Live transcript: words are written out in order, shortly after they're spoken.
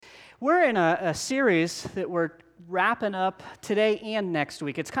We're in a series that we're wrapping up today and next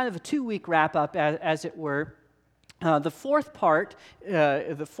week. It's kind of a 2-week wrap-up, as it were. The fourth part,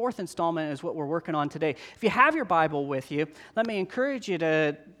 the fourth installment is what we're working on today. If you have your Bible with you, let me encourage you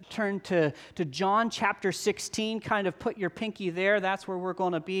to turn to John chapter 16, kind of put your pinky there. That's where we're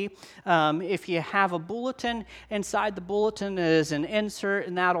going to be. If you have a bulletin, inside the bulletin is an insert,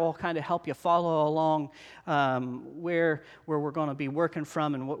 and that'll kind of help you follow along where we're going to be working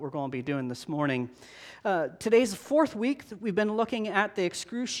from and what we're going to be doing this morning. Today's the fourth week that we've been looking at the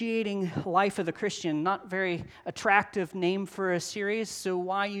excruciating life of the Christian. Not very attractive name for a series, so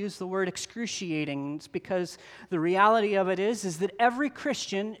why use the word excruciating? It's because the reality of it is that every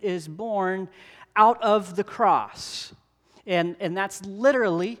Christian is born out of the cross. And that's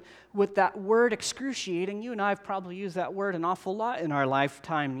literally with that word excruciating. You and I have probably used that word an awful lot in our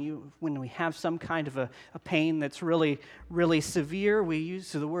lifetime. When we have some kind of a pain that's really, really severe, we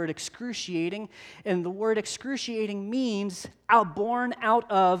use the word excruciating. And the word excruciating means born out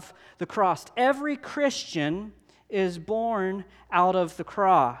of the cross. Every Christian is born out of the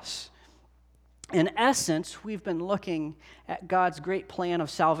cross. In essence, we've been looking at God's great plan of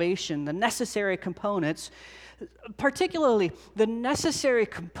salvation, the necessary components, particularly the necessary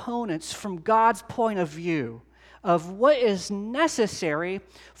components from God's point of view of what is necessary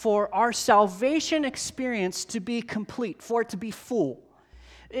for our salvation experience to be complete, for it to be full.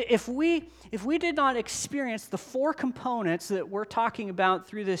 If we did not experience the four components that we're talking about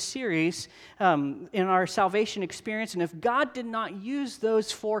through this series in our salvation experience, and if God did not use those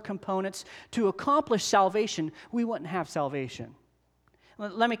four components to accomplish salvation, we wouldn't have salvation.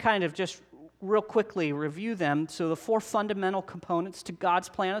 Let me kind of just real quickly review them. So the four fundamental components to God's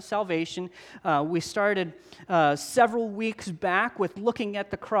plan of salvation. We started several weeks back with looking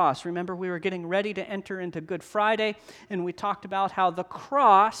at the cross. Remember, we were getting ready to enter into Good Friday, and we talked about how the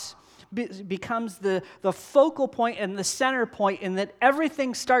cross becomes the focal point and the center point, and that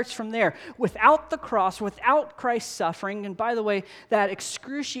everything starts from there. Without the cross, without Christ's suffering, and by the way, that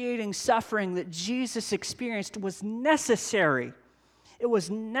excruciating suffering that Jesus experienced was necessary. It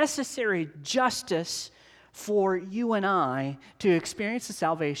was necessary justice for you and I to experience the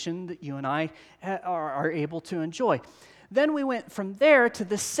salvation that you and I are able to enjoy. Then we went from there to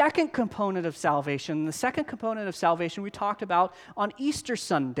the second component of salvation. The second component of salvation we talked about on Easter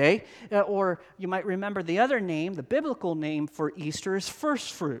Sunday, or you might remember the other name, the biblical name for Easter is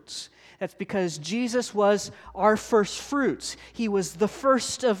first fruits. That's because Jesus was our first fruits. He was the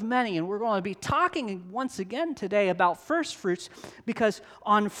first of many. And we're going to be talking once again today about first fruits because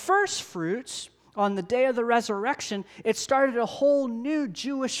on first fruits, on the day of the resurrection, it started a whole new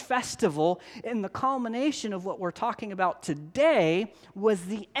Jewish festival, and the culmination of what we're talking about today was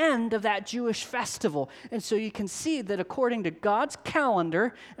the end of that Jewish festival. And so you can see that according to God's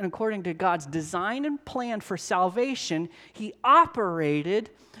calendar and according to God's design and plan for salvation, He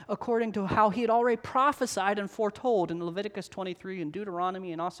operated according to how He had already prophesied and foretold in Leviticus 23 and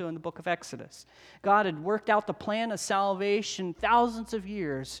Deuteronomy and also in the book of Exodus. God had worked out the plan of salvation thousands of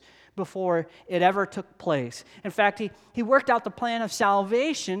years before it ever took place. In fact, he worked out the plan of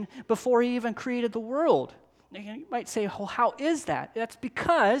salvation before He even created the world. You might say, well, how is that? That's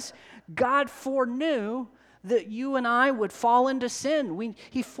because God foreknew that you and I would fall into sin.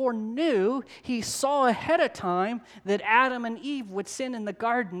 He foreknew, He saw ahead of time that Adam and Eve would sin in the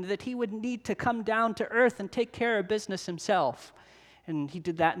garden, that He would need to come down to earth and take care of business Himself. And He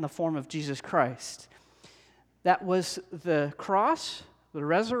did that in the form of Jesus Christ. That was the cross, the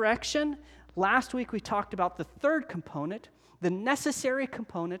resurrection. Last week we talked about the third component, the necessary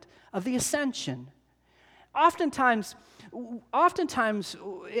component of the ascension. Oftentimes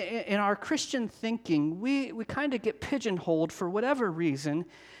in our Christian thinking, we kind of get pigeonholed for whatever reason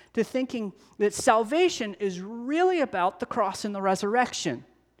to thinking that salvation is really about the cross and the resurrection.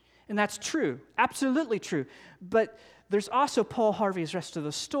 And that's true, absolutely true. But there's also Paul Harvey's rest of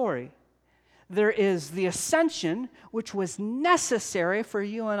the story. There is the ascension, which was necessary for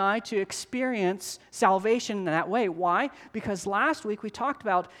you and I to experience salvation in that way. Why? Because last week we talked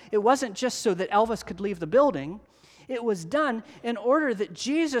about it wasn't just so that Elvis could leave the building. It was done in order that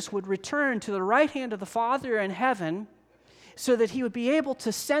Jesus would return to the right hand of the Father in heaven so that He would be able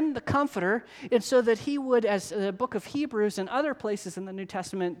to send the Comforter, and so that He would, as the book of Hebrews and other places in the New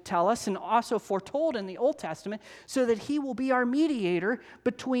Testament tell us, and also foretold in the Old Testament, so that He will be our mediator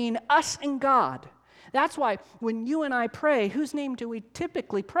between us and God. That's why when you and I pray, whose name do we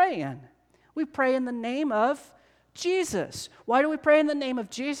typically pray in? We pray in the name of Jesus. Why do we pray in the name of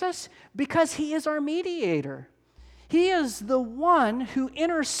Jesus? Because He is our mediator. He is the one who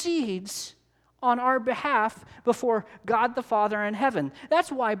intercedes on our behalf before God the Father in heaven.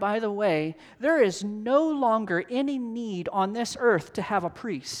 That's why, by the way, there is no longer any need on this earth to have a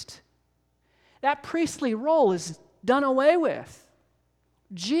priest. That priestly role is done away with.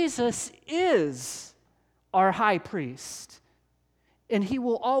 Jesus is our high priest, and he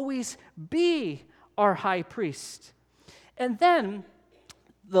will always be our high priest. And then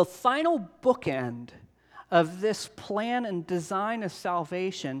the final bookend of this plan and design of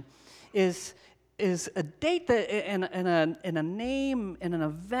salvation is a date that in a name, in an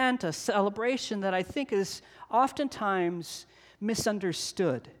event, a celebration that I think is oftentimes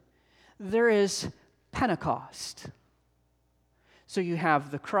misunderstood. There is Pentecost. So you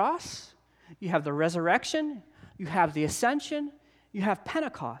have the cross, you have the resurrection, you have the ascension, you have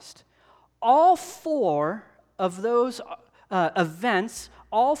Pentecost. All four of those events,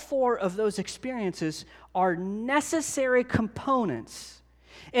 all four of those experiences are necessary components.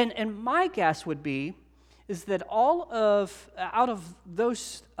 And my guess would be is that out of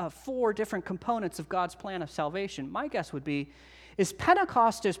those four different components of God's plan of salvation, my guess would be is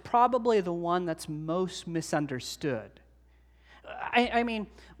Pentecost is probably the one that's most misunderstood. I mean,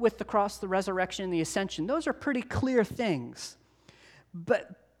 with the cross, the resurrection, and the ascension, those are pretty clear things.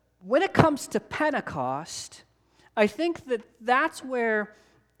 But when it comes to Pentecost, I think that's where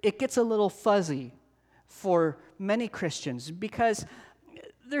it gets a little fuzzy for many Christians, because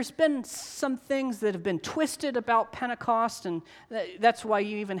there's been some things that have been twisted about Pentecost, and that's why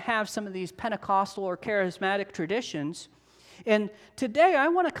you even have some of these Pentecostal or charismatic traditions. And today I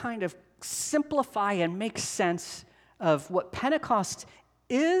want to kind of simplify and make sense of what Pentecost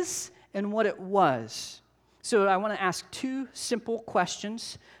is and what it was. So I want to ask two simple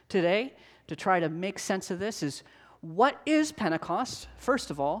questions today to try to make sense of this. Is what is Pentecost, first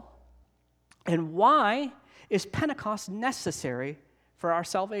of all, and why is Pentecost necessary for our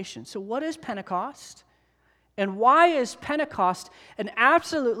salvation? So what is Pentecost? And why is Pentecost an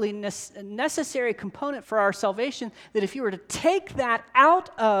absolutely necessary component for our salvation, that if you were to take that out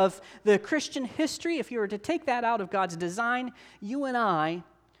of the Christian history, if you were to take that out of God's design, you and I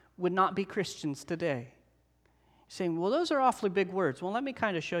would not be Christians today? Saying, well, those are awfully big words. Well, let me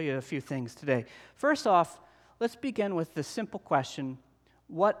kind of show you a few things today. First off, let's begin with the simple question,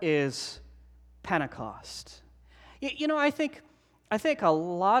 what is Pentecost? You know, I think a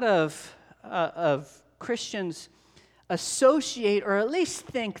lot of Christians associate, or at least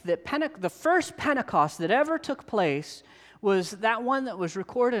think, that the first Pentecost that ever took place was that one that was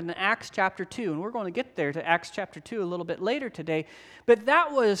recorded in Acts chapter 2. And we're going to get there to Acts chapter 2 a little bit later today. But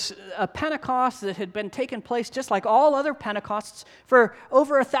that was a Pentecost that had been taking place just like all other Pentecosts for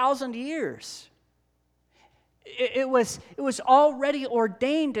over 1,000 years. It was already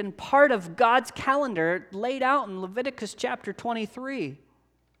ordained and part of God's calendar laid out in Leviticus chapter 23.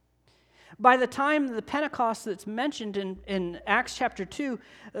 By the time the Pentecost that's mentioned in Acts chapter 2,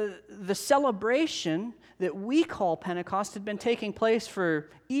 the celebration that we call Pentecost had been taking place for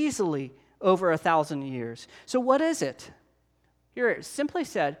easily over 1,000 years. So what is it? Here it simply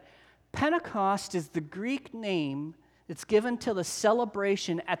said, Pentecost is the Greek name that's given to the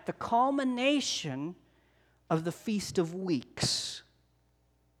celebration at the culmination of the Feast of Weeks.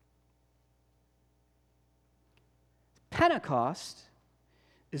 Pentecost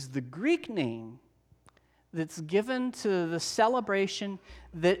is the Greek name that's given to the celebration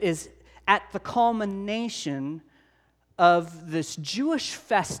that is at the culmination of this Jewish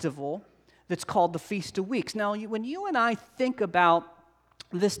festival that's called the Feast of Weeks. Now, when you and I think about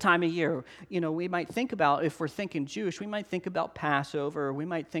this time of year, we might think about, if we're thinking Jewish, we might think about Passover, we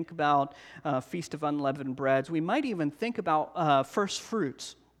might think about Feast of Unleavened Breads, we might even think about first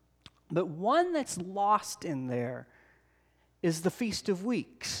fruits. But one that's lost in there is the Feast of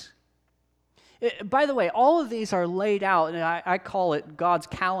Weeks. By the way, all of these are laid out, and I call it God's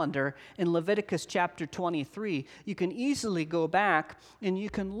calendar, in Leviticus chapter 23. You can easily go back and you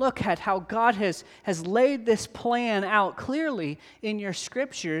can look at how God has laid this plan out clearly in your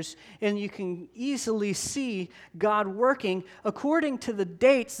scriptures, and you can easily see God working according to the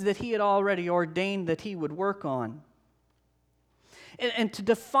dates that he had already ordained that he would work on. And to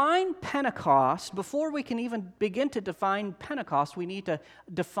define Pentecost, before we can even begin to define Pentecost, we need to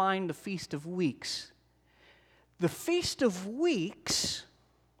define the Feast of Weeks. The Feast of Weeks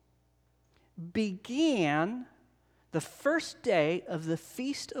began, the first day of the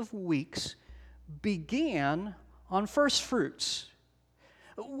Feast of Weeks began on first fruits.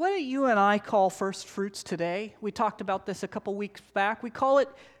 What do you and I call first fruits today? We talked about this a couple weeks back. We call it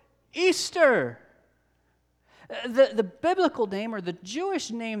Easter. The biblical name, or the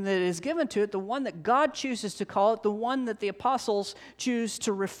Jewish name that is given to it, the one that God chooses to call it, the one that the apostles choose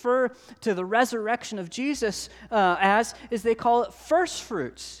to refer to the resurrection of Jesus as, is they call it first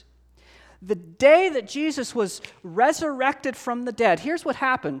fruits. The day that Jesus was resurrected from the dead, here's what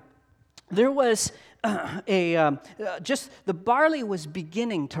happened. There was just the barley was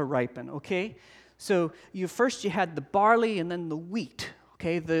beginning to ripen, okay? So you had the barley and then the wheat.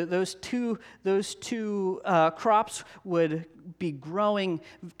 Okay, those two crops would be growing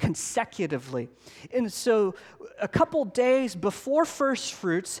consecutively. And so a couple days before first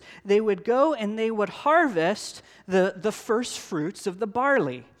fruits, they would go and they would harvest the first fruits of the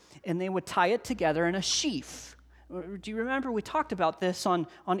barley, and they would tie it together in a sheaf. Do you remember we talked about this on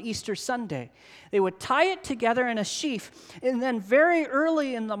Easter Sunday? They would tie it together in a sheaf, and then very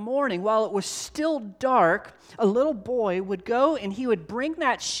early in the morning, while it was still dark, a little boy would go and he would bring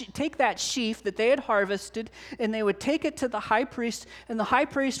take that sheaf that they had harvested, and they would take it to the high priest, and the high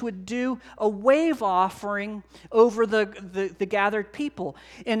priest would do a wave offering over the gathered people.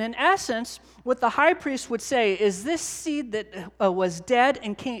 And in essence, what the high priest would say is, this seed that was dead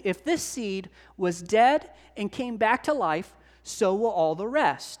and came, if this seed was dead and came back to life, so will all the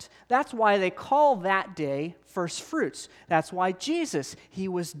rest. That's why they call that day first fruits. That's why Jesus, he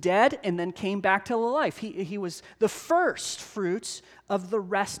was dead and then came back to life. He was the first fruits of the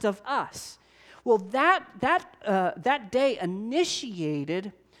rest of us. Well, that day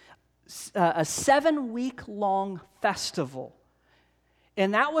initiated a 7-week-long festival,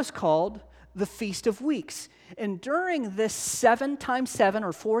 and that was called the Feast of Weeks. And during this 7 times 7,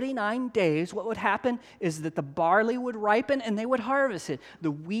 or 49 days, what would happen is that the barley would ripen and they would harvest it.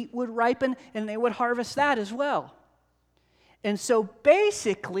 The wheat would ripen and they would harvest that as well. And so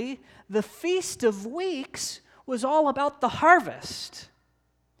basically, the Feast of Weeks was all about the harvest.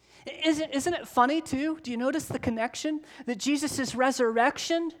 Isn't it funny too? Do you notice the connection? That Jesus'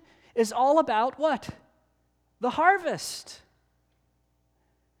 resurrection is all about what? The harvest.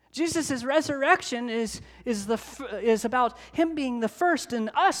 Jesus' resurrection is about him being the first and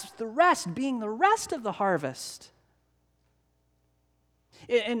us, the rest, being the rest of the harvest.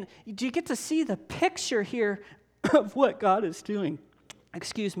 And do you get to see the picture here of what God is doing?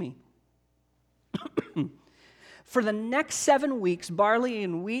 Excuse me. For the next 7 weeks, barley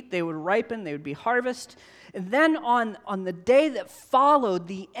and wheat, they would ripen, they would be harvested. And then on the day that followed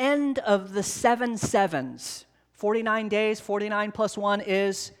the end of the 7 sevens, 49 days, 49 plus 1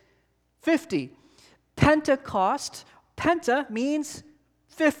 is 50. Pentecost, penta means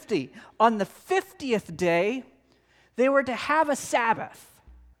 50. On the 50th day, they were to have a Sabbath,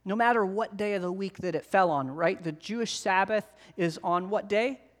 no matter what day of the week that it fell on, right? The Jewish Sabbath is on what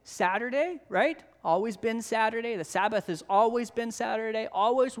day? Saturday, right? Always been Saturday. The Sabbath has always been Saturday,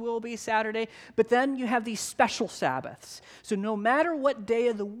 always will be Saturday. But then you have these special Sabbaths. So no matter what day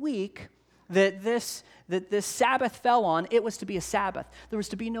of the week that this Sabbath fell on, it was to be a Sabbath. There was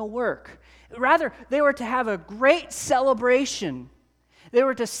to be no work. Rather, they were to have a great celebration. They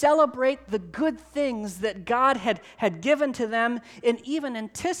were to celebrate the good things that God had given to them, and even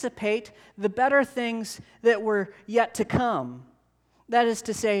anticipate the better things that were yet to come. That is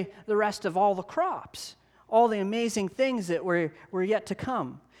to say, the rest of all the crops, all the amazing things that were yet to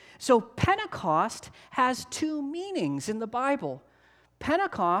come. So Pentecost has 2 meanings in the Bible.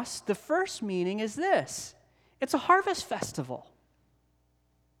 Pentecost, the first meaning is this: it's a harvest festival.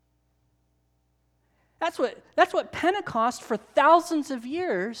 That's what Pentecost for thousands of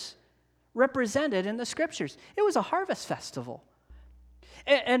years represented in the Scriptures. It was a harvest festival.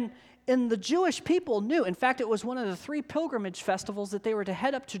 And the Jewish people knew, in fact, it was one of the 3 pilgrimage festivals that they were to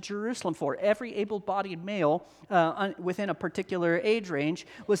head up to Jerusalem for. Every able-bodied male within a particular age range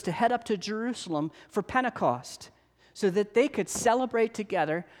was to head up to Jerusalem for Pentecost, so that they could celebrate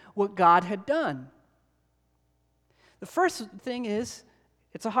together what God had done. The first thing is,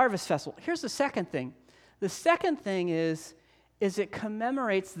 it's a harvest festival. Here's the second thing. The second thing is it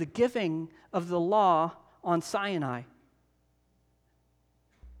commemorates the giving of the law on Sinai.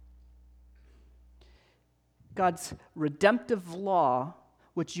 God's redemptive law,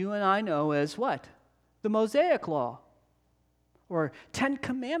 which you and I know as what? The Mosaic Law, or 10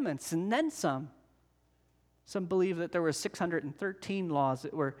 Commandments and then some. Some believe that there were 613 laws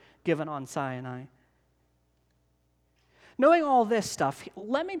that were given on Sinai. Knowing all this stuff,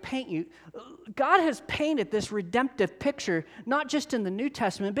 let me paint you. God has painted this redemptive picture, not just in the New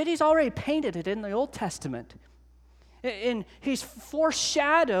Testament, but he's already painted it in the Old Testament. And he's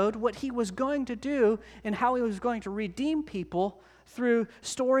foreshadowed what he was going to do and how he was going to redeem people through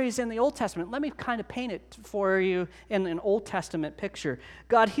stories in the Old Testament. Let me kind of paint it for you in an Old Testament picture.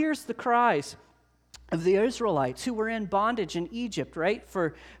 God hears the cries of the Israelites who were in bondage in Egypt, right,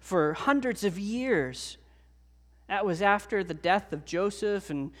 for hundreds of years. That was after the death of Joseph,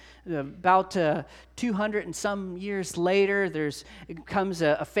 and about 200 and some years later, comes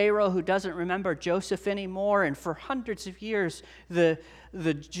a Pharaoh who doesn't remember Joseph anymore, and for hundreds of years, the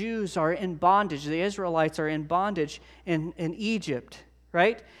Jews are in bondage, the Israelites are in bondage in Egypt,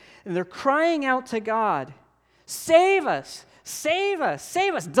 right? And they're crying out to God, save us, save us,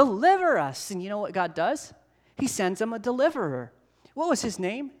 save us, deliver us. And you know what God does? He sends them a deliverer. What was his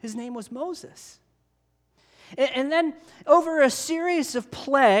name? His name was Moses. And then over a series of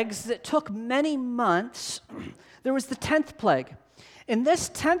plagues that took many months, there was the 10th plague. And this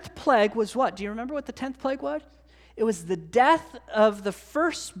 10th plague was what? Do you remember what the 10th plague was? It was the death of the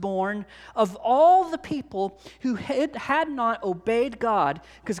firstborn of all the people who had not obeyed God,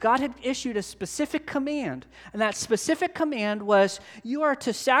 because God had issued a specific command. And that specific command was, you are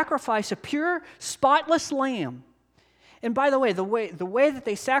to sacrifice a pure, spotless lamb. And by the way that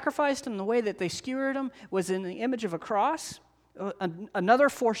they sacrificed him, the way that they skewered him was in the image of a cross, another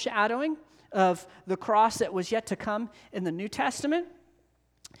foreshadowing of the cross that was yet to come in the New Testament.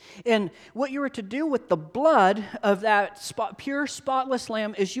 And what you were to do with the blood of that pure, spotless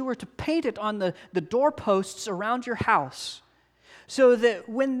lamb is you were to paint it on the doorposts around your house, so that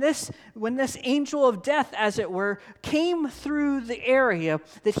when this angel of death, as it were, came through the area,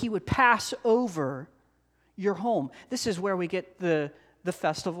 that he would pass over your home. This is where we get the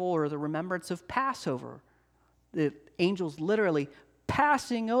festival or the remembrance of Passover. The angels literally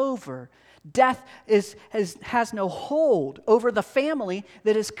passing over. Death has no hold over the family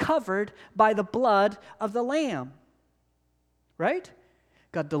that is covered by the blood of the Lamb. Right?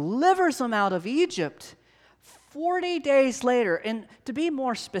 God delivers them out of Egypt 40 days later. And to be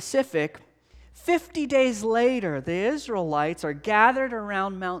more specific, 50 days later, the Israelites are gathered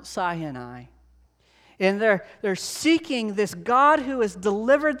around Mount Sinai. And they're seeking this God who has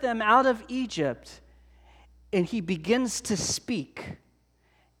delivered them out of Egypt. And he begins to speak.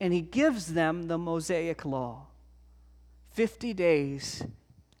 And he gives them the Mosaic Law 50 days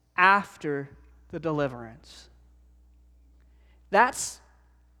after the deliverance. That's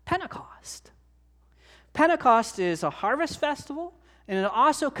Pentecost. Pentecost is a harvest festival, and it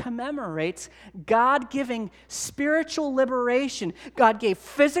also commemorates God giving spiritual liberation. God gave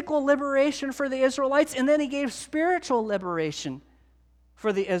physical liberation for the Israelites, and then he gave spiritual liberation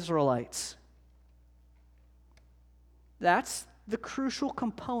for the Israelites. That's the crucial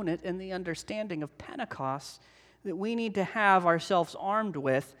component in the understanding of Pentecost that we need to have ourselves armed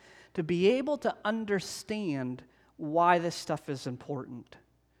with to be able to understand why this stuff is important.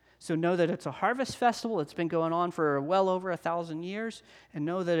 So know that it's a harvest festival. It's been going on for well over 1,000 years, and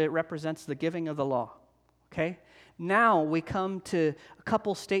know that it represents the giving of the law. Okay? Now we come to a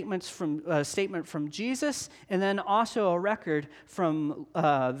couple statement from Jesus, and then also a record from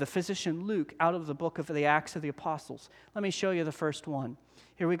the physician Luke out of the book of the Acts of the Apostles. Let me show you the first one.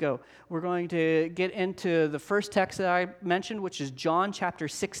 Here we go. We're going to get into the first text that I mentioned, which is John chapter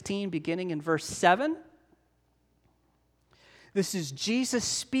 16, beginning in verse 7. This is Jesus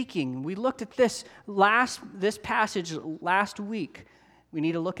speaking. We looked at this passage last week. We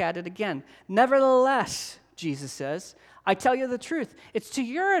need to look at it again. Nevertheless, Jesus says, I tell you the truth. It's to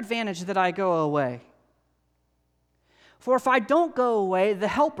your advantage that I go away. For if I don't go away, the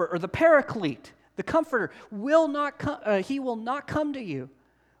helper or the paraclete, the comforter, will not come, he will not come to you.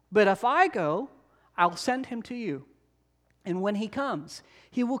 But if I go, I'll send him to you. And when he comes,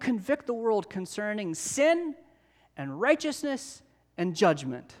 he will convict the world concerning sin and righteousness and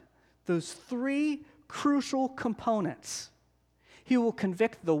judgment. Those three crucial components. He will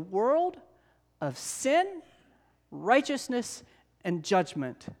convict the world of sin, righteousness, and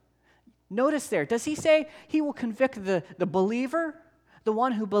judgment. Notice there, does he say he will convict the believer, the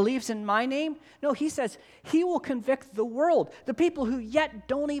one who believes in my name? No, he says he will convict the world, the people who yet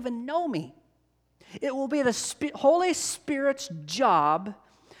don't even know me. It will be the Holy Spirit's job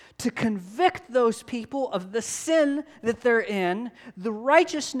to convict those people of the sin that they're in, the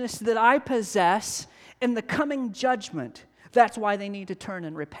righteousness that I possess, and the coming judgment. That's why they need to turn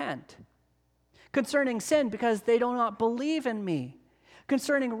and repent. Concerning sin, because they do not believe in me.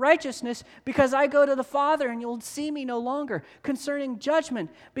 Concerning righteousness, because I go to the Father and you'll see me no longer. Concerning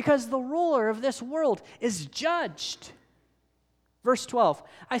judgment, because the ruler of this world is judged. Verse 12,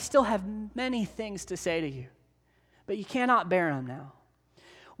 I still have many things to say to you, but you cannot bear them now.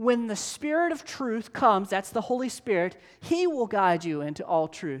 When the Spirit of truth comes, that's the Holy Spirit, he will guide you into all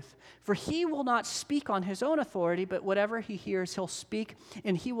truth. For he will not speak on his own authority, but whatever he hears, he'll speak,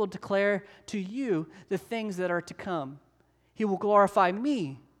 and he will declare to you the things that are to come. He will glorify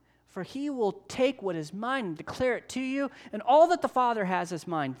me, For he will take what is mine and declare it to you, and all that the Father has is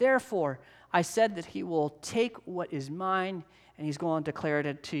mine. Therefore, I said that he will take what is mine, and he's going to declare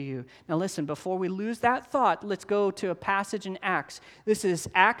it to you. Now listen, before we lose that thought, let's go to a passage in Acts. This is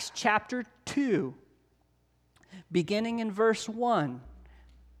Acts chapter 2, beginning in verse 1.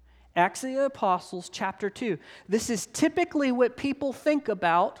 Acts of the Apostles, chapter 2. This is typically what people think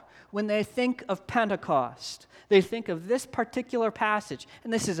about when they think of Pentecost. They think of this particular passage.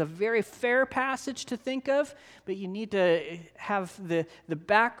 And this is a very fair passage to think of, but you need to have the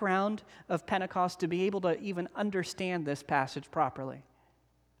background of Pentecost to be able to even understand this passage properly.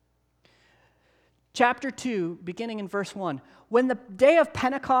 Chapter 2, beginning in verse 1. When the day of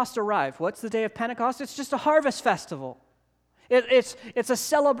Pentecost arrived, what's the day of Pentecost? It's just a harvest festival. It's a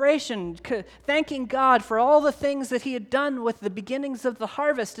celebration, thanking God for all the things that he had done with the beginnings of the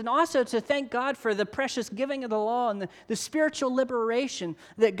harvest, and also to thank God for the precious giving of the law and the spiritual liberation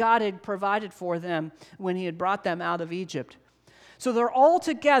that God had provided for them when he had brought them out of Egypt. So they're all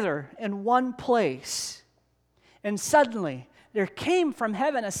together in one place, and suddenly there came from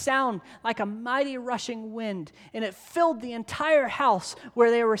heaven a sound like a mighty rushing wind, and it filled the entire house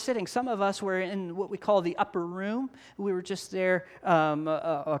where they were sitting. Some of us were in what we call the upper room. We were just there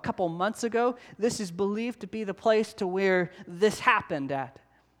a couple months ago. This is believed to be the place to where this happened at.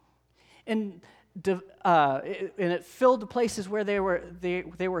 And it filled the places where they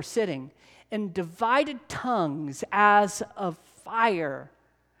were sitting. And divided tongues as of fire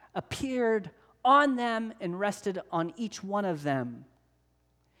appeared on them and rested on each one of them.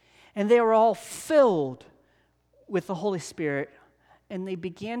 And they were all filled with the Holy Spirit, and they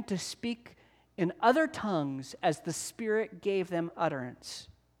began to speak in other tongues as the Spirit gave them utterance.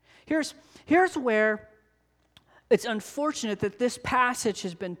 Here's where it's unfortunate that this passage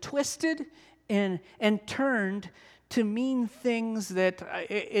has been twisted and turned to mean things that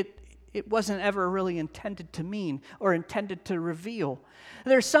it wasn't ever really intended to mean or intended to reveal.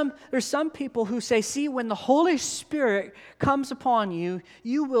 There's some people who say, see, when the Holy Spirit comes upon you,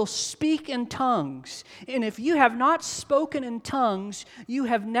 you will speak in tongues. And if you have not spoken in tongues, you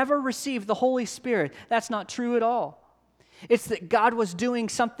have never received the Holy Spirit. That's not true at all. It's that God was doing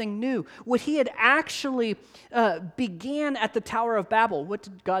something new. What he had actually began at the Tower of Babel. What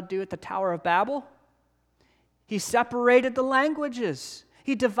did God do at the Tower of Babel? He separated the languages.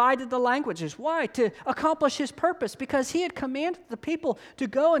 He divided the languages. Why? To accomplish his purpose, because he had commanded the people to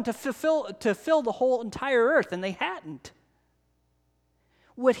go and to fill the whole entire earth, and they hadn't.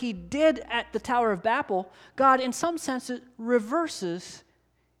 What he did at the Tower of Babel, God in some sense reverses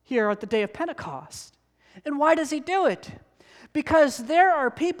here at the day of Pentecost. And why does he do it? Because there are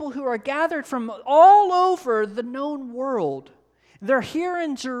people who are gathered from all over the known world. They're here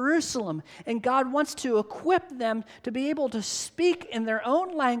in Jerusalem, and God wants to equip them to be able to speak in their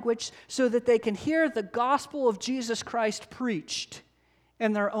own language so that they can hear the gospel of Jesus Christ preached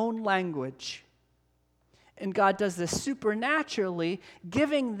in their own language. And God does this supernaturally,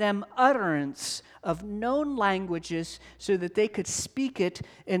 giving them utterance of known languages so that they could speak it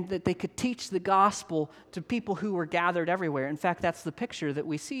and that they could teach the gospel to people who were gathered everywhere. In fact, that's the picture that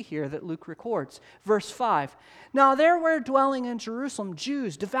we see here that Luke records. Verse 5, now there were dwelling in Jerusalem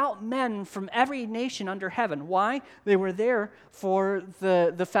Jews, devout men from every nation under heaven. Why? They were there for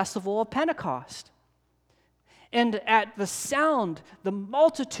the festival of Pentecost. And at the sound, the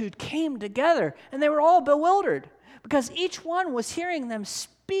multitude came together, and they were all bewildered because each one was hearing them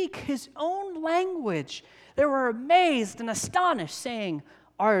speak his own language. They were amazed and astonished, saying,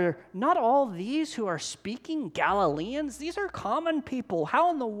 are not all these who are speaking Galileans? These are common people.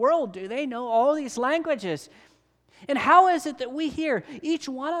 How in the world do they know all these languages? And how is it that we hear, each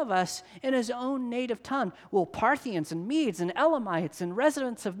one of us in his own native tongue? Well, Parthians and Medes and Elamites and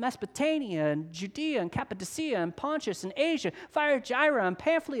residents of Mesopotamia and Judea and Cappadocia and Pontus and Asia, Phrygia and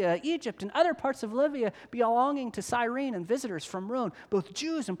Pamphylia, Egypt and other parts of Libya belonging to Cyrene and visitors from Rome, both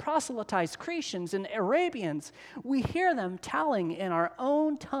Jews and proselytes, Cretians and Arabians. We hear them telling in our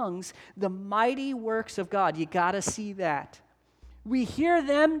own tongues the mighty works of God. You got to see that. We hear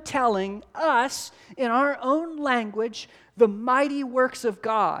them telling us in our own language the mighty works of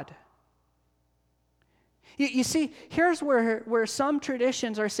God. You see, here's where some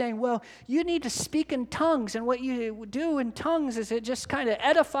traditions are saying, well, you need to speak in tongues, and what you do in tongues is it just kind of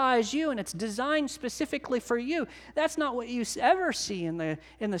edifies you, and it's designed specifically for you. That's not what you ever see in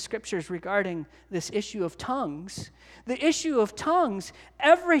the scriptures regarding this issue of tongues. The issue of tongues,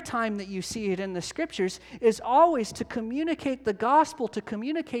 every time that you see it in the scriptures, is always to communicate the gospel, to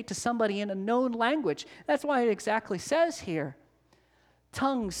communicate to somebody in a known language. That's why it exactly says here.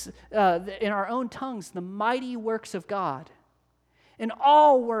 Tongues, in our own tongues, the mighty works of God. And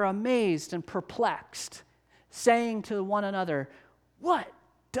all were amazed and perplexed, saying to one another, "What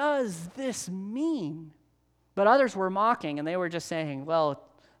does this mean?" But others were mocking, and they were just saying, "Well,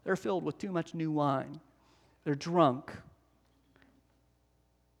 they're filled with too much new wine. They're drunk."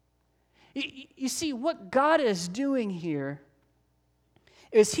 You see, what God is doing here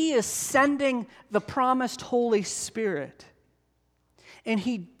is He is sending the promised Holy Spirit. And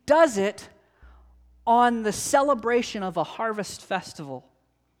He does it on the celebration of a harvest festival.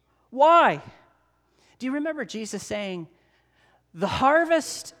 Why? Do you remember Jesus saying, "The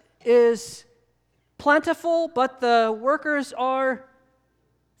harvest is plentiful, but the workers are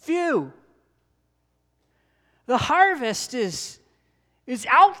few"? The harvest is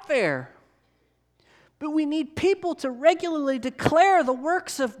out there. But we need people to regularly declare the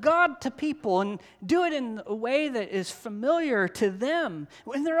works of God to people and do it in a way that is familiar to them,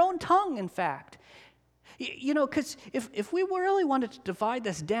 in their own tongue, in fact. You know, because if we really wanted to divide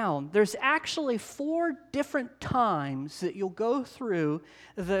this down, there's actually 4 different times that you'll go through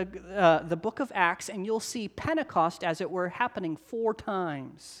the book of Acts, and you'll see Pentecost, as it were, happening 4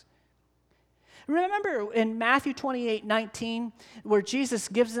 times. Remember in Matthew 28:19, where Jesus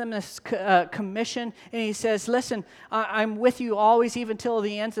gives them this commission, and He says, "Listen, I'm with you always, even till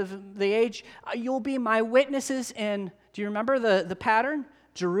the ends of the age. You'll be my witnesses in," do you remember the pattern?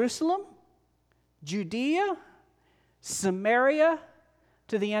 Jerusalem, Judea, Samaria,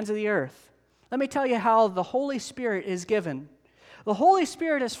 to the ends of the earth. Let me tell you how the Holy Spirit is given. The Holy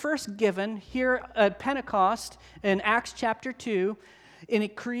Spirit is first given here at Pentecost in Acts chapter 2, and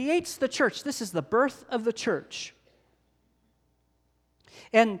it creates the church. This is the birth of the church.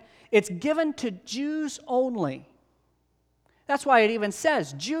 And it's given to Jews only. That's why it even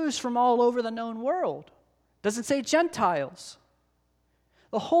says Jews from all over the known world. It doesn't say Gentiles.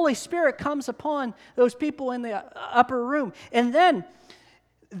 The Holy Spirit comes upon those people in the upper room. And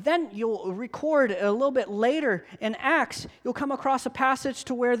then you'll record a little bit later in Acts, you'll come across a passage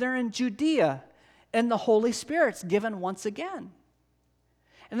to where they're in Judea, and the Holy Spirit's given once again.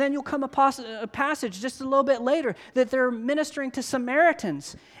 And then you'll come a passage just a little bit later that they're ministering to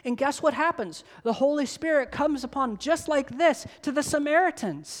Samaritans. And guess what happens? The Holy Spirit comes upon, just like this, to the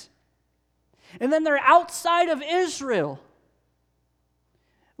Samaritans. And then they're outside of Israel.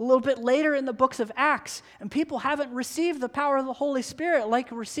 A little bit later in the books of Acts, and people haven't received the power of the Holy Spirit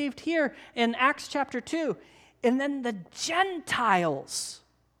like received here in Acts chapter 2. And then the Gentiles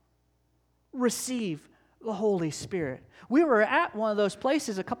receive the Holy Spirit. We were at one of those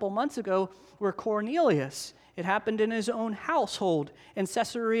places a couple months ago where Cornelius, it happened in his own household in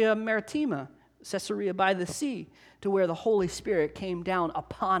Caesarea Maritima, Caesarea by the sea, to where the Holy Spirit came down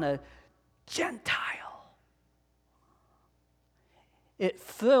upon a Gentile. It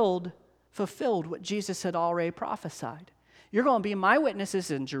fulfilled what Jesus had already prophesied. You're going to be my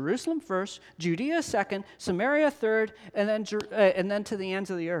witnesses in Jerusalem first, Judea second, Samaria third, and then to the ends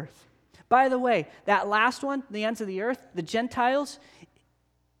of the earth. By the way, that last one, the ends of the earth, the Gentiles,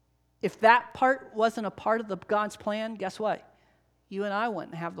 if that part wasn't a part of God's plan, guess what? You and I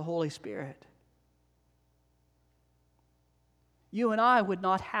wouldn't have the Holy Spirit. You and I would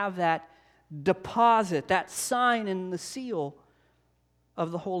not have that deposit, that sign and the seal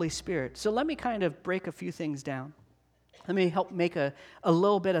of the Holy Spirit. So let me kind of break a few things down. Let me help make a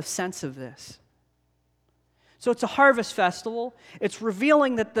little bit of sense of this. So it's a harvest festival. It's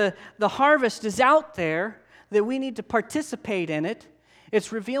revealing that the harvest is out there, that we need to participate in it.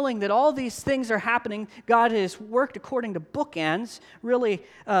 It's revealing that all these things are happening. God has worked according to bookends. Really,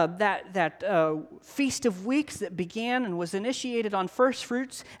 that Feast of Weeks that began and was initiated on first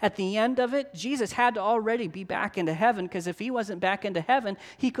fruits, at the end of it, Jesus had to already be back into heaven, because if He wasn't back into heaven,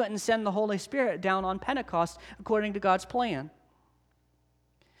 He couldn't send the Holy Spirit down on Pentecost according to God's plan.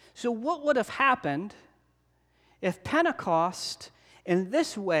 So what would have happened if Pentecost in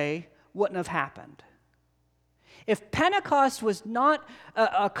this way wouldn't have happened? If Pentecost was not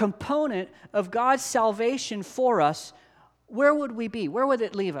a component of God's salvation for us, where would we be? Where would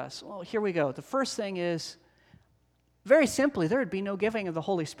it leave us? Well, here we go. The first thing is, very simply, there would be no giving of the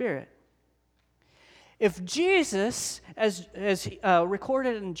Holy Spirit. If Jesus, as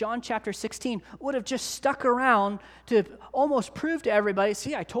recorded in John chapter 16, would have just stuck around to almost prove to everybody,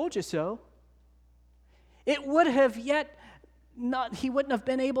 "See, I told you so," it would have yet not, He wouldn't have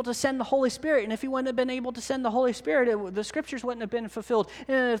been able to send the Holy Spirit. And if He wouldn't have been able to send the Holy Spirit, the Scriptures wouldn't have been fulfilled.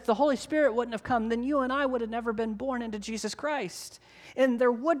 And if the Holy Spirit wouldn't have come, then you and I would have never been born into Jesus Christ. And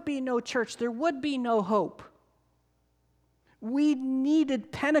there would be no church. There would be no hope. We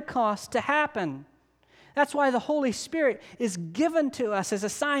needed Pentecost to happen. That's why the Holy Spirit is given to us as a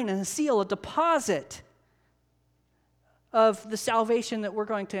sign and a seal, a deposit of the salvation that we're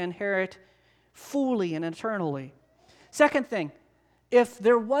going to inherit fully and eternally. Second thing, if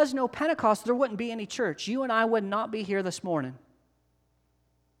there was no Pentecost, there wouldn't be any church. You and I would not be here this morning.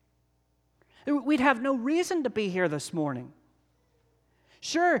 We'd have no reason to be here this morning.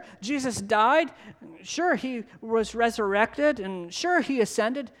 Sure, Jesus died. Sure, he was resurrected. And sure, he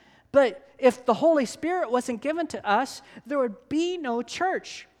ascended. But if the Holy Spirit wasn't given to us, there would be no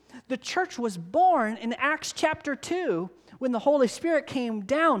church. The church was born in Acts chapter 2 when the Holy Spirit came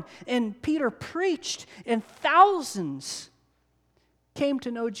down and Peter preached, and thousands came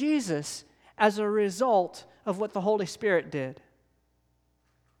to know Jesus as a result of what the Holy Spirit did.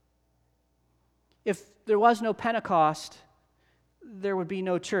 If there was no Pentecost, there would be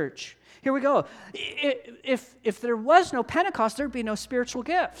no church. Here we go. If there was no Pentecost, there would be no spiritual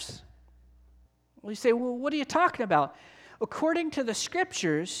gifts. Well, you say, well, what are you talking about? According to the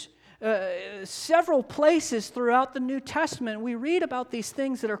Scriptures, several places throughout the New Testament, we read about these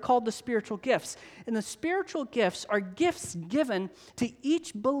things that are called the spiritual gifts. And the spiritual gifts are gifts given to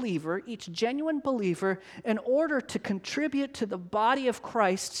each believer, each genuine believer, in order to contribute to the body of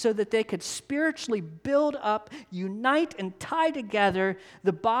Christ so that they could spiritually build up, unite, and tie together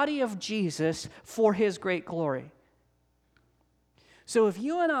the body of Jesus for His great glory. So if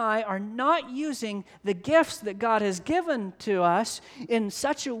you and I are not using the gifts that God has given to us in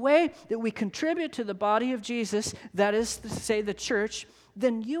such a way that we contribute to the body of Jesus, that is to say the church,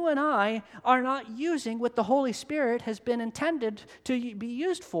 then you and I are not using what the Holy Spirit has been intended to be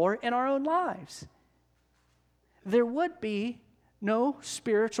used for in our own lives. There would be no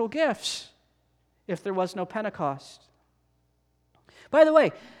spiritual gifts if there was no Pentecost. By the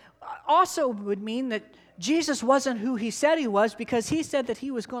way, also would mean that Jesus wasn't who He said He was, because He said that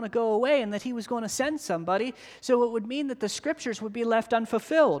He was going to go away and that He was going to send somebody. So it would mean that the Scriptures would be left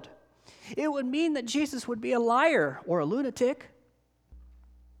unfulfilled. It would mean that Jesus would be a liar or a lunatic.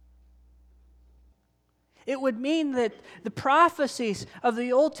 It would mean that the prophecies of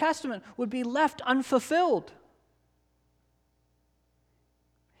the Old Testament would be left unfulfilled.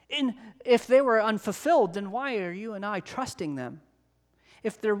 And if they were unfulfilled, then why are you and I trusting them?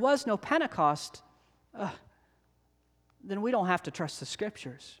 If there was no Pentecost, then we don't have to trust the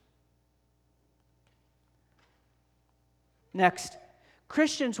Scriptures. Next,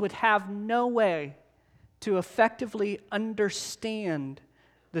 Christians would have no way to effectively understand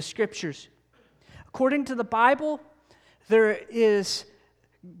the Scriptures. According to the Bible, there is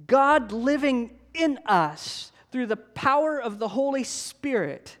God living in us through the power of the Holy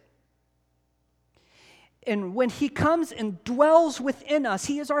Spirit. And when He comes and dwells within us,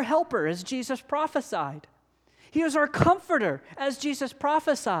 He is our helper, as Jesus prophesied. He is our comforter, as Jesus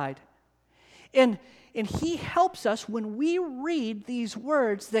prophesied. And He helps us when we read these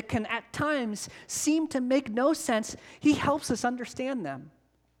words that can at times seem to make no sense. He helps us understand them.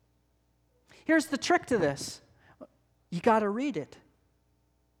 Here's the trick to this. You got to read it.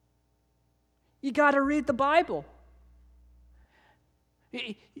 You got to read the Bible.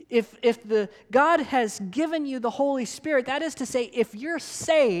 If God has given you the Holy Spirit, that is to say, if you're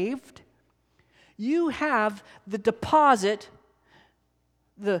saved, you have the deposit,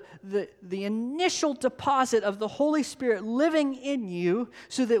 the initial deposit of the Holy Spirit living in you,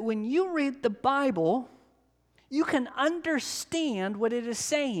 so that when you read the Bible, you can understand what it is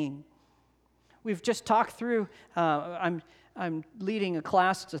saying. We've just talked through, I'm leading a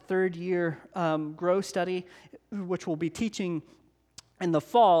class, it's a third-year Grow study, which we'll be teaching in the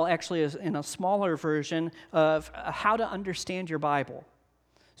fall, actually, is in a smaller version of how to understand your Bible.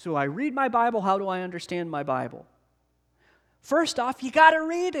 So I read my Bible, how do I understand my Bible? First off, you got to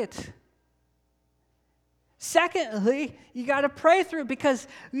read it. Secondly, you got to pray through it, because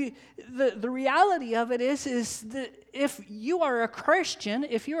the reality of it is that if you are a Christian,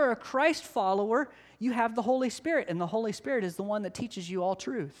 if you're a Christ follower, you have the Holy Spirit, and the Holy Spirit is the one that teaches you all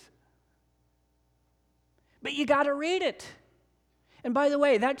truth. But you got to read it. And by the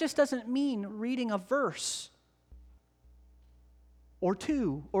way, that just doesn't mean reading a verse or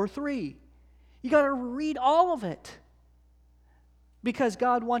 2 or 3. You got to read all of it, because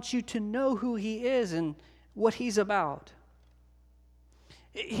God wants you to know who He is and what He's about.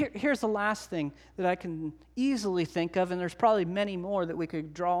 Here's the last thing that I can easily think of, and there's probably many more that we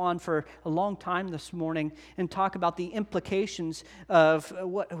could draw on for a long time this morning and talk about the implications of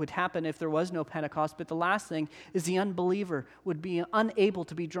what would happen if there was no Pentecost. But the last thing is the unbeliever would be unable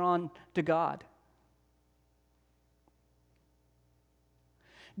to be drawn to God.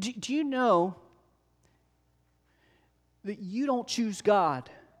 Do you know that you don't choose God?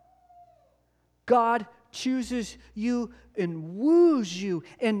 God chooses you and woos you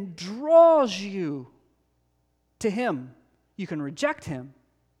and draws you to Him. You can reject him.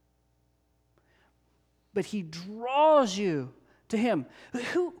 But he draws you to him.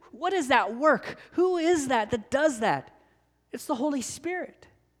 What is that work? Who is that does that? It's the Holy Spirit.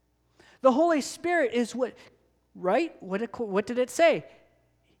 The Holy Spirit is what, right? What did it say?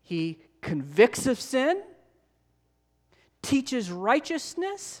 He convicts of sin, teaches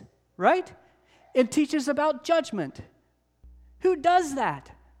righteousness, right? And teaches about judgment. Who does that?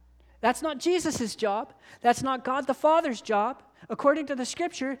 That's not Jesus' job. That's not God the Father's job. According to the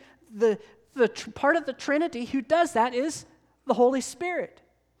Scripture, the part of the Trinity who does that is the Holy Spirit.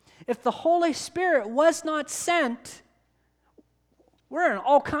 If the Holy Spirit was not sent, we're in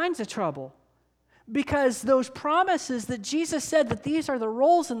all kinds of trouble. Because those promises that Jesus said that these are the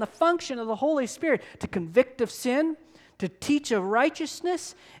roles and the function of the Holy Spirit, to convict of sin, to teach of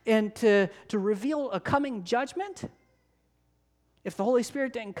righteousness, and to reveal a coming judgment. If the Holy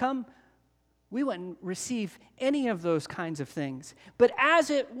Spirit didn't come, we wouldn't receive any of those kinds of things. But as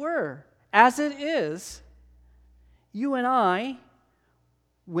it is, you and I,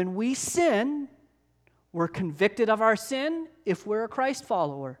 when we sin, we're convicted of our sin if we're a Christ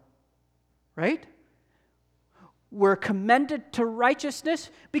follower, right? We're commended to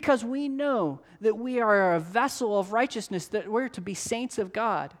righteousness because we know that we are a vessel of righteousness, that we're to be saints of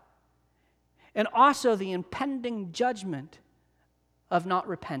God. And also the impending judgment of not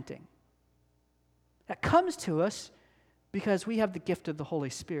repenting. That comes to us because we have the gift of the Holy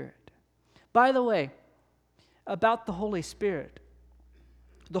Spirit. By the way, about the Holy Spirit,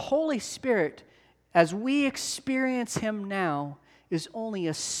 as we experience him now, is only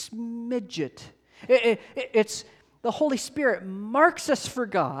a smidget. It's the Holy Spirit marks us for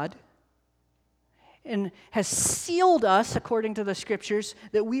God and has sealed us, according to the Scriptures,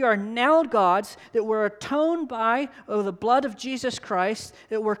 that we are now God's, that we're atoned by the blood of Jesus Christ,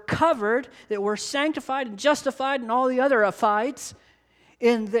 that we're covered, that we're sanctified and justified and all the other affides,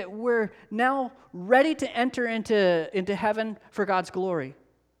 and that we're now ready to enter into heaven for God's glory.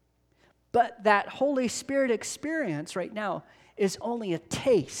 But that Holy Spirit experience right now is only a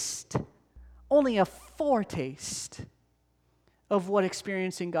taste, only a foretaste of what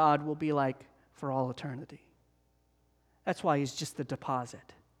experiencing God will be like for all eternity. That's why he's just the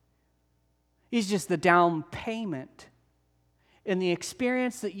deposit. He's just the down payment. And the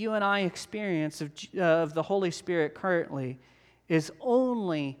experience that you and I experience of the Holy Spirit currently is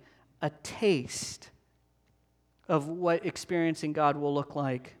only a taste of what experiencing God will look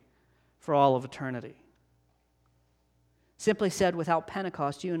like for all of eternity. Simply said, without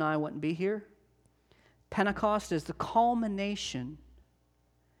Pentecost, you and I wouldn't be here. Pentecost is the culmination.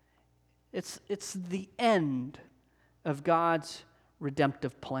 It's the end of God's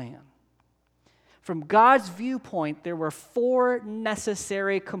redemptive plan. From God's viewpoint, there were 4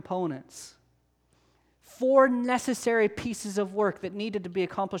 necessary components. 4 necessary pieces of work that needed to be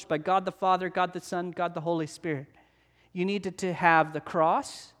accomplished by God the Father, God the Son, God the Holy Spirit. You needed to have the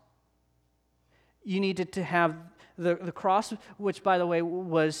cross. You needed to have the cross, which, by the way,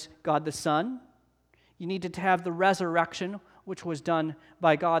 was God the Son. You needed to have the resurrection, which was done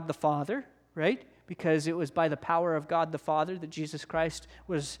by God the Father, right? Because it was by the power of God the Father that Jesus Christ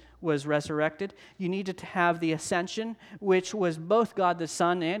was resurrected. You needed to have the ascension, which was both God the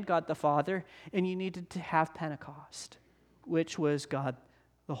Son and God the Father. And you needed to have Pentecost, which was God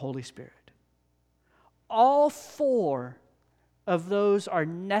the Holy Spirit. All 4 of those are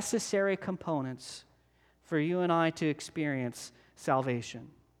necessary components for you and I to experience salvation.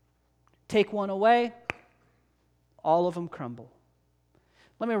 Take one away, all of them crumble.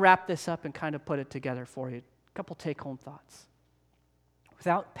 Let me wrap this up and kind of put it together for you. A couple take-home thoughts.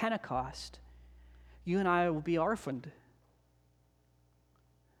 Without Pentecost, you and I will be orphaned.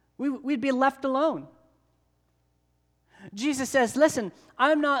 We'd be left alone. Jesus says, listen,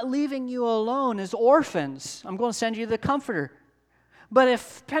 I'm not leaving you alone as orphans. I'm going to send you the Comforter. But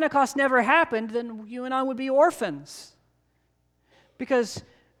if Pentecost never happened, then you and I would be orphans. Because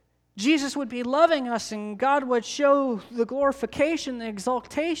Jesus would be loving us and God would show the glorification, the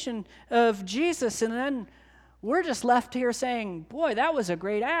exaltation of Jesus, and then we're just left here saying, boy, that was a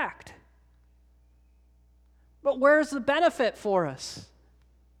great act. But where's the benefit for us?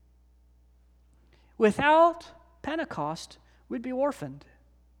 Without Pentecost, we'd be orphaned.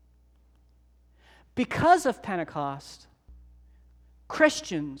 Because of Pentecost,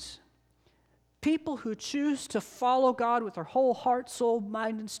 Christians, people who choose to follow God with their whole heart, soul,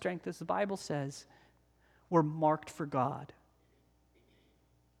 mind, and strength, as the Bible says, were marked for God.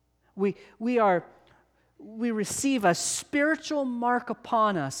 We receive a spiritual mark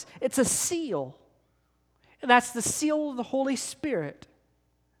upon us. It's a seal. That's the seal of the Holy Spirit,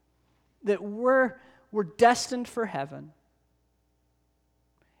 that we're destined for heaven.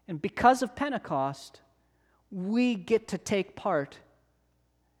 And because of Pentecost, we get to take part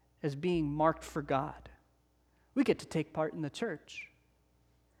as being marked for God. We get to take part in the church.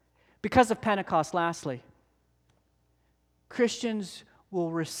 Because of Pentecost, lastly, Christians will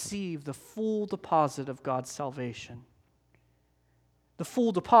receive the full deposit of God's salvation. The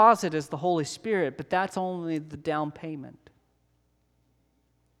full deposit is the Holy Spirit, but that's only the down payment.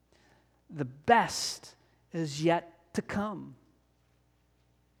 The best is yet to come.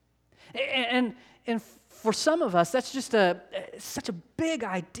 And for some of us, that's just such a big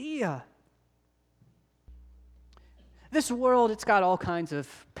idea. This world, it's got all kinds of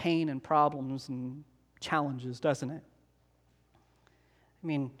pain and problems and challenges, doesn't it? I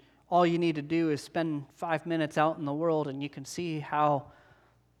mean, all you need to do is spend 5 minutes out in the world and you can see how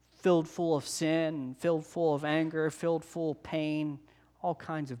filled full of sin, filled full of anger, filled full of pain, all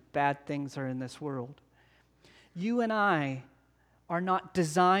kinds of bad things are in this world. You and I are not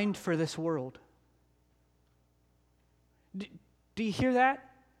designed for this world. Do you hear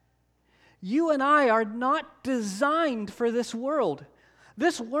that? You and I are not designed for this world.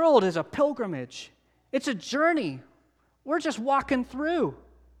 This world is a pilgrimage. It's a journey. We're just walking through.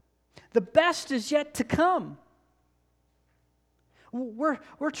 The best is yet to come. We're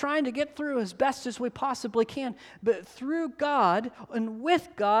trying to get through as best as we possibly can. But through God and with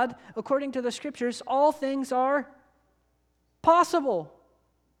God, according to the Scriptures, all things are possible.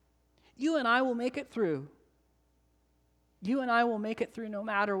 You and I will make it through. You and I will make it through no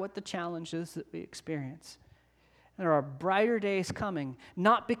matter what the challenges that we experience. And there are brighter days coming,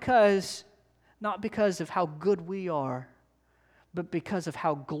 not because of how good we are, but because of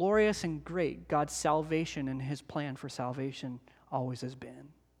how glorious and great God's salvation and His plan for salvation always has been.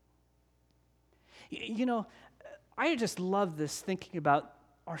 You know, I just love this thinking about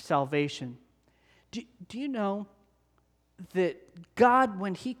our salvation. Do you know that God,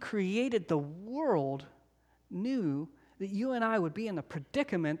 when He created the world, knew that you and I would be in the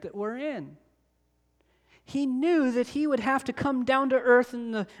predicament that we're in? He knew that He would have to come down to earth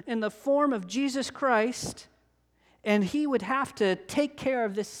in the form of Jesus Christ, and He would have to take care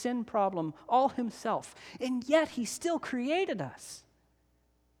of this sin problem all Himself. And yet He still created us.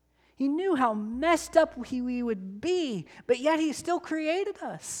 He knew how messed up we would be, but yet He still created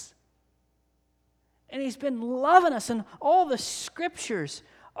us. And He's been loving us, and all the Scriptures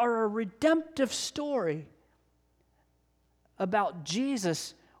are a redemptive story about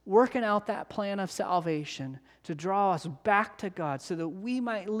Jesus working out that plan of salvation to draw us back to God so that we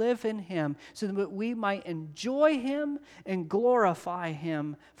might live in Him, so that we might enjoy Him and glorify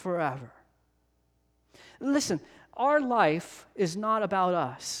Him forever. Listen, our life is not about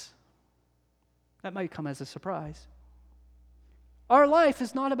us. That might come as a surprise. Our life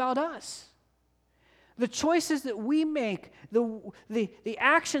is not about us. The choices that we make, the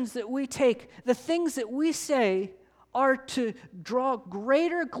actions that we take, the things that we say are to draw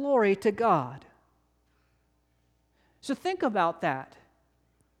greater glory to God. So think about that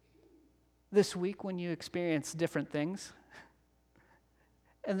this week when you experience different things.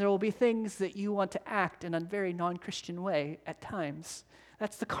 And there will be things that you want to act in a very non-Christian way at times.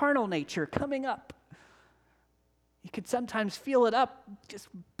 That's the carnal nature coming up. You can sometimes feel it up, just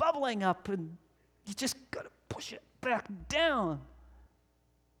bubbling up, and you just got to push it back down.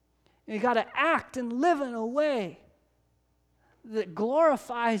 And you got to act and live in a way that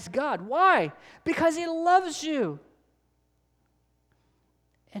glorifies God. Why? Because He loves you.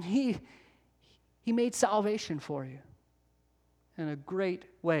 And He made salvation for you in a great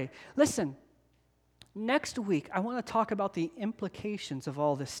way. Listen, next week I want to talk about the implications of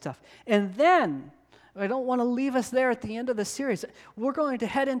all this stuff. And then, I don't want to leave us there at the end of the series. We're going to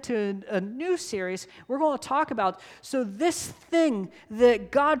head into a new series. We're going to talk about, so this thing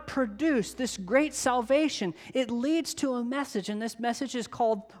that God produced, this great salvation, it leads to a message, and this message is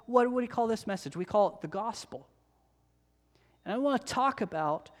called, what do we call this message? We call it the gospel. And I want to talk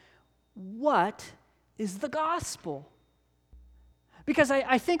about what is the gospel. Because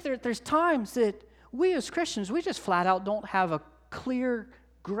I think there's times that we as Christians, we just flat out don't have a clear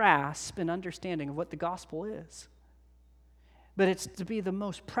grasp and understanding of what the gospel is. But it's to be the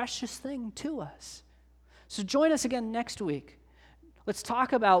most precious thing to us. So join us again next week. Let's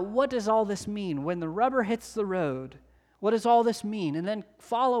talk about, what does all this mean? When the rubber hits the road, what does all this mean? And then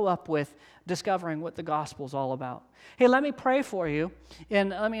follow up with discovering what the gospel is all about. Hey, let me pray for you,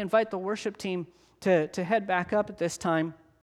 and let me invite the worship team to head back up at this time.